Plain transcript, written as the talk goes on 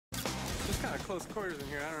kind of close quarters in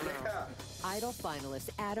here. I don't know. Yeah. Idol finalists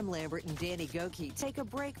Adam Lambert and Danny Gokey take a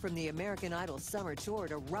break from the American Idol summer tour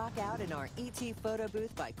to rock out in our ET photo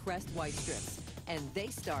booth by Crest White Strips. And they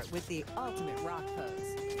start with the ultimate rock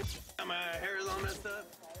pose. My hair is all messed up.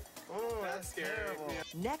 Oh, That's scary. terrible. Yeah.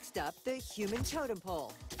 Next up, the human totem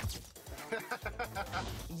pole.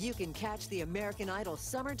 You can catch the American Idol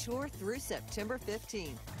summer tour through September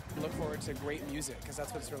 15th. Look forward to great music, because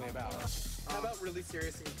that's what it's really about. How about really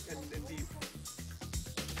serious and deep?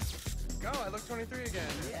 Go, I look 23 again.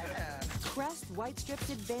 Yeah. Crest White Strips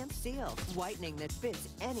Advanced Seal, whitening that fits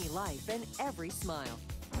any life and every smile.